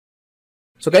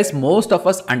So guys, most of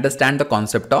us understand the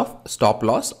concept of stop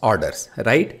loss orders,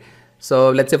 right? So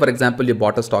let's say, for example, you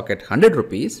bought a stock at 100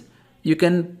 rupees. You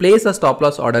can place a stop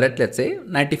loss order at, let's say,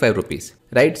 95 rupees,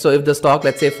 right? So if the stock,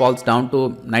 let's say, falls down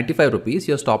to 95 rupees,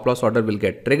 your stop loss order will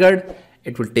get triggered.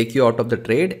 It will take you out of the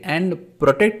trade and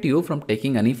protect you from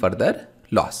taking any further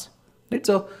loss, right?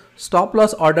 So stop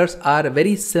loss orders are a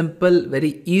very simple,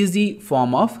 very easy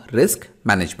form of risk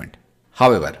management.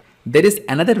 However, there is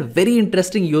another very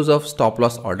interesting use of stop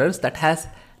loss orders that has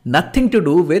nothing to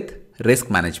do with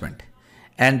risk management.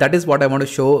 And that is what I want to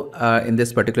show in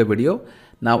this particular video.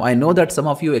 Now, I know that some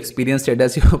of you experienced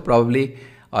traders, you probably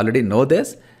already know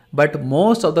this, but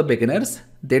most of the beginners,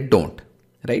 they don't,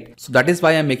 right? So that is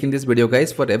why I'm making this video,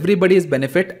 guys. For everybody's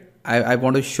benefit, I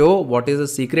want to show what is the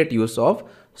secret use of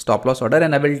stop loss order,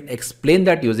 and I will explain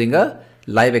that using a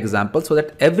live example so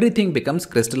that everything becomes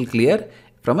crystal clear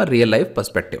from a real life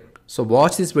perspective. So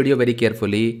watch this video very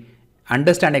carefully,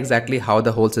 understand exactly how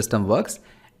the whole system works.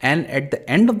 And at the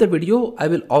end of the video, I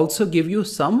will also give you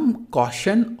some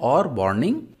caution or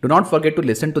warning. Do not forget to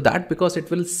listen to that because it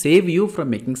will save you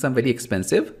from making some very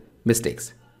expensive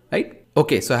mistakes, right?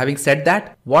 Okay, so having said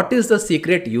that, what is the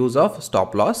secret use of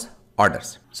stop loss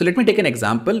orders? So let me take an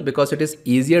example because it is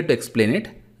easier to explain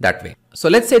it that way. So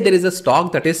let's say there is a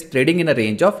stock that is trading in a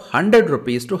range of 100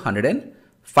 rupees to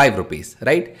 105 rupees,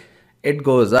 right? It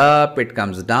goes up, it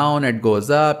comes down, it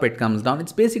goes up, it comes down.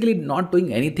 It's basically not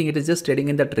doing anything. It is just trading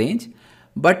in that range.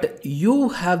 But you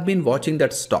have been watching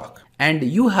that stock and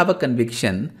you have a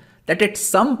conviction that at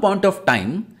some point of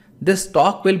time, this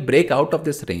stock will break out of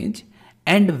this range.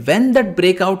 And when that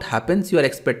breakout happens, you are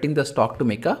expecting the stock to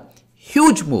make a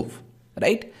huge move,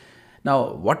 right?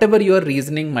 Now, whatever your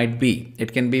reasoning might be,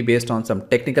 it can be based on some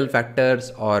technical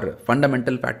factors or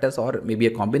fundamental factors or maybe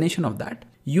a combination of that.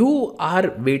 You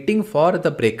are waiting for the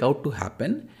breakout to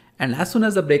happen. And as soon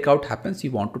as the breakout happens,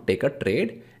 you want to take a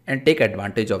trade and take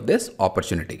advantage of this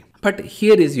opportunity. But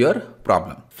here is your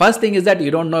problem. First thing is that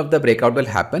you don't know if the breakout will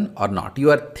happen or not.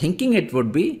 You are thinking it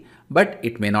would be, but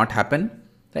it may not happen,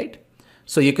 right?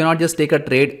 So you cannot just take a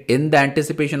trade in the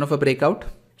anticipation of a breakout.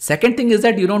 Second thing is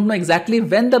that you don't know exactly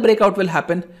when the breakout will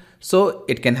happen. So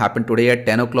it can happen today at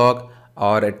 10 o'clock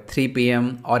or at 3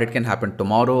 p.m. or it can happen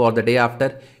tomorrow or the day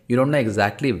after. You don't know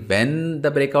exactly when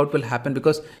the breakout will happen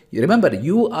because you remember,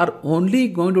 you are only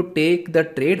going to take the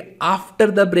trade after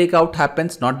the breakout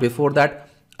happens, not before that.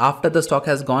 After the stock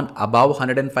has gone above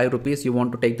 105 rupees, you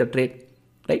want to take the trade,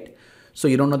 right? So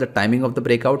you don't know the timing of the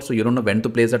breakout. So you don't know when to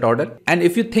place that order. And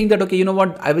if you think that, okay, you know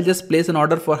what, I will just place an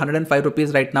order for 105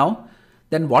 rupees right now,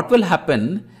 then what will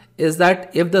happen is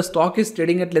that if the stock is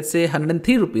trading at, let's say,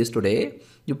 103 rupees today,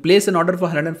 you place an order for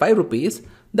 105 rupees,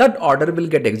 that order will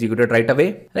get executed right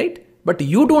away, right? But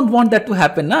you don't want that to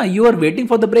happen. Nah? You are waiting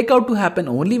for the breakout to happen.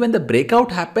 Only when the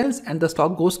breakout happens and the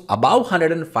stock goes above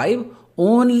 105,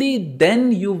 only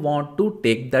then you want to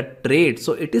take that trade.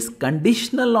 So it is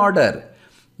conditional order.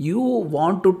 You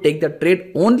want to take the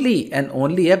trade only and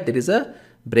only if there is a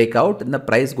breakout and the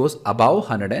price goes above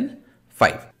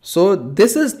 105. So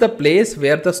this is the place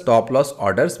where the stop loss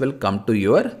orders will come to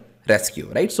your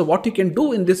rescue, right? So what you can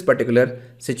do in this particular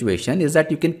situation is that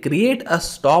you can create a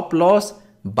stop loss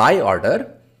buy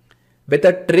order with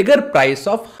a trigger price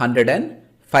of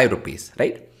 105 rupees,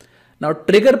 right? Now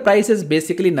trigger price is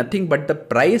basically nothing but the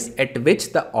price at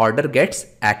which the order gets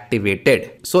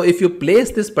activated. So if you place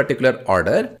this particular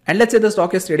order and let's say the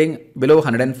stock is trading below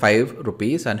 105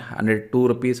 rupees and 102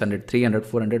 rupees, 103,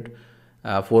 104,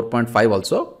 4.5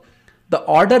 also, the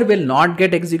order will not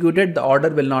get executed. The order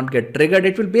will not get triggered.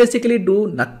 It will basically do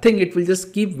nothing. It will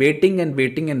just keep waiting and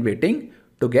waiting and waiting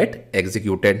to get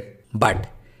executed. But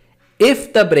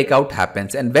if the breakout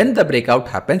happens and when the breakout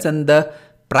happens and the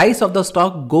price of the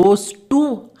stock goes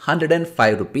to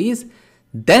 105 rupees,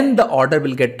 then the order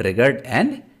will get triggered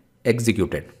and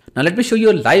executed. Now let me show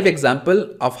you a live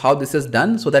example of how this is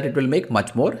done so that it will make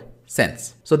much more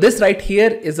sense. So this right here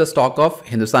is the stock of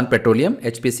Hindustan Petroleum,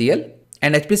 HPCL,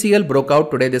 and HPCL broke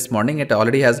out today this morning. It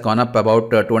already has gone up about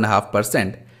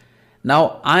 2.5%.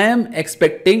 Now I am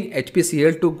expecting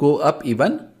HPCL to go up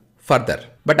even further,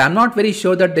 but I'm not very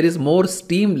sure that there is more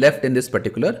steam left in this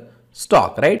particular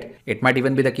stock, right? It might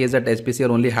even be the case that HPCL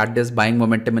only had this buying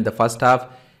momentum in the first half,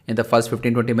 in the first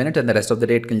 15-20 minutes, and the rest of the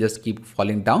day it can just keep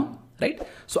falling down, right?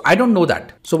 So I don't know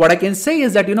that. So what I can say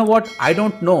is that, you know what, I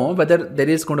don't know whether there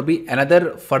is going to be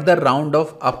another further round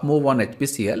of up move on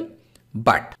HPCL,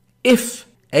 but if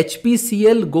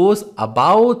HPCL goes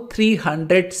above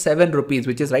 307 rupees,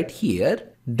 which is right here,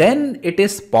 then it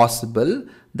is possible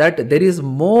that there is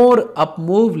more up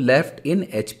move left in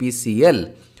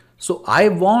HPCL. So I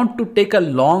want to take a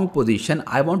long position.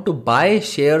 I want to buy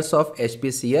shares of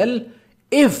HPCL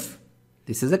if,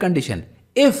 this is a condition,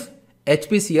 if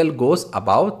HPCL goes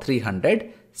above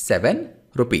 307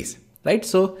 rupees, right?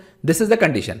 So this is the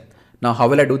condition. Now, how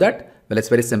will I do that? Well, it's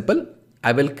very simple.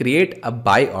 I will create a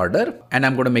buy order and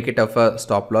I'm going to make it of a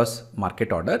stop loss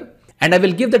market order. And I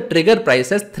will give the trigger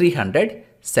price as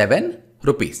 307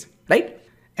 rupees, right?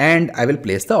 And I will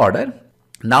place the order.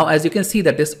 Now, as you can see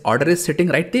that this order is sitting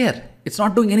right there. It's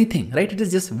not doing anything, right? It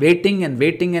is just waiting and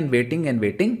waiting and waiting and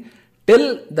waiting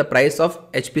till the price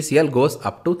of HPCL goes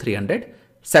up to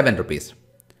 307 rupees.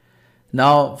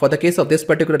 Now, for the case of this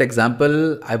particular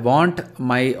example, I want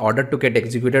my order to get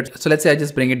executed. So let's say I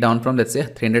just bring it down from, let's say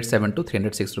 307 to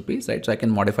 306 rupees, right? So I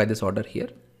can modify this order here.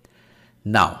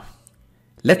 Now,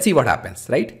 let's see what happens,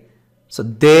 right? So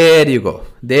there you go.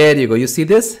 There you go. You see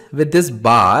this with this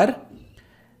bar,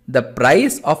 the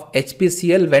price of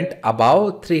HPCL went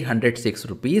above 306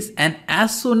 rupees. And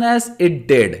as soon as it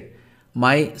did,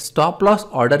 my stop loss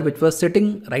order, which was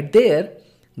sitting right there,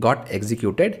 got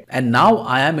executed. And now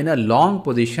I am in a long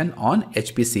position on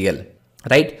HPCL,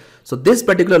 right? So this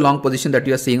particular long position that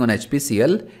you are seeing on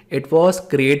HPCL, it was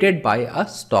created by a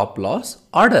stop loss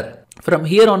order. From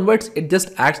here onwards, it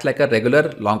just acts like a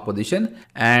regular long position.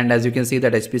 And as you can see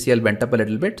that HPCL went up a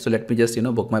little bit. So let me just,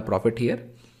 book my profit here.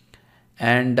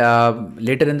 And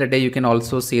later in the day, you can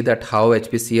also see that how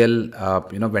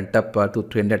HPCL, went up to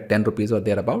 310 rupees or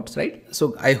thereabouts, right?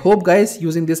 So I hope guys,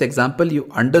 using this example, you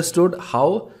understood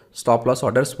how stop loss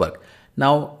orders work.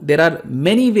 Now, there are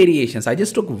many variations. I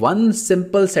just took one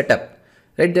simple setup,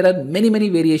 right? There are many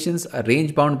variations, a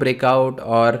range bound breakout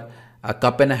or a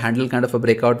cup and a handle kind of a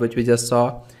breakout, which we just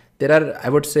saw. There are, I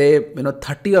would say,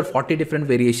 30 or 40 different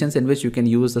variations in which you can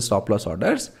use the stop loss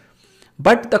orders.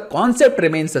 But the concept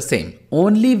remains the same.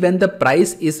 Only when the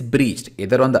price is breached,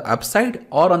 either on the upside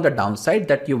or on the downside,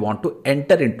 that you want to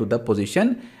enter into the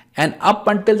position. And up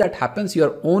until that happens,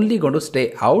 you're only going to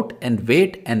stay out and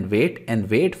wait and wait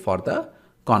and wait for the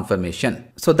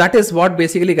confirmation. So that is what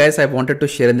basically guys I wanted to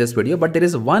share in this video. But there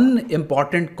is one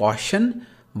important caution,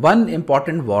 one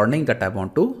important warning that I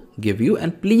want to give you,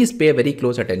 and please pay very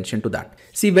close attention to that.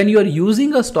 See, when you are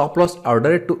using a stop loss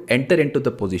order to enter into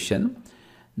the position,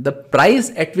 the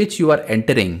price at which you are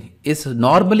entering is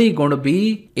normally going to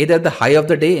be either the high of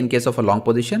the day in case of a long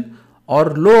position or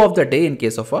low of the day in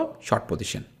case of a short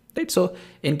position, right? So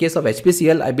in case of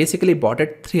HPCL, I basically bought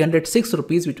at 306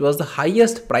 rupees, which was the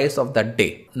highest price of that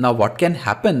day. Now, what can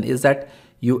happen is that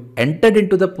you entered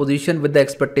into the position with the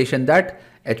expectation that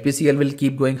HPCL will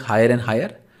keep going higher and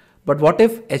higher. But what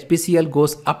if HPCL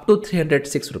goes up to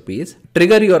 306 rupees,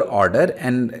 trigger your order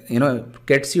and,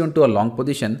 gets you into a long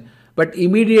position, but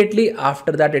immediately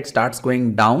after that, it starts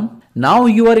going down. Now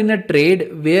you are in a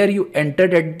trade where you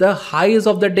entered at the highs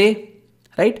of the day,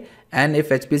 right? And if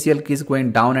HPCL keeps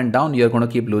going down and down, you're going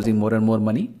to keep losing more and more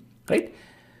money, right?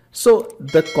 So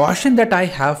the caution that I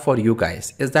have for you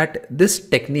guys is that this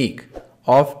technique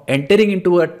of entering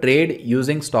into a trade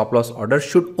using stop loss order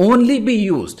should only be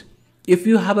used if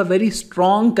you have a very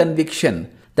strong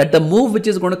conviction that the move which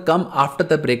is going to come after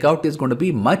the breakout is going to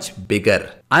be much bigger.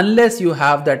 Unless you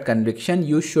have that conviction,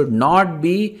 you should not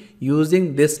be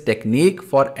using this technique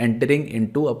for entering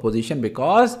into a position,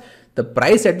 because the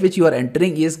price at which you are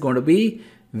entering is going to be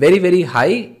very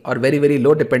high or very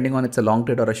low, depending on it's a long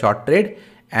trade or a short trade.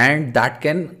 And that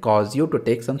can cause you to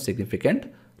take some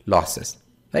significant losses,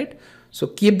 right? So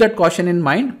keep that caution in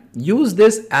mind. Use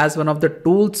this as one of the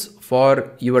tools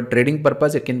for your trading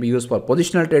purpose. It can be used for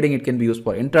positional trading. It can be used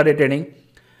for intraday trading.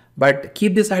 But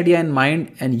keep this idea in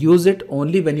mind and use it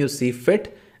only when you see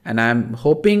fit. And I'm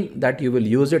hoping that you will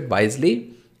use it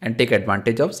wisely and take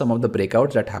advantage of some of the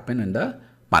breakouts that happen in the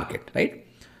market, right?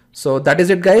 So that is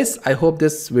it, guys. I hope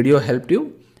this video helped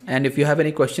you. And if you have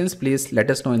any questions, please let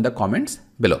us know in the comments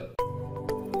below.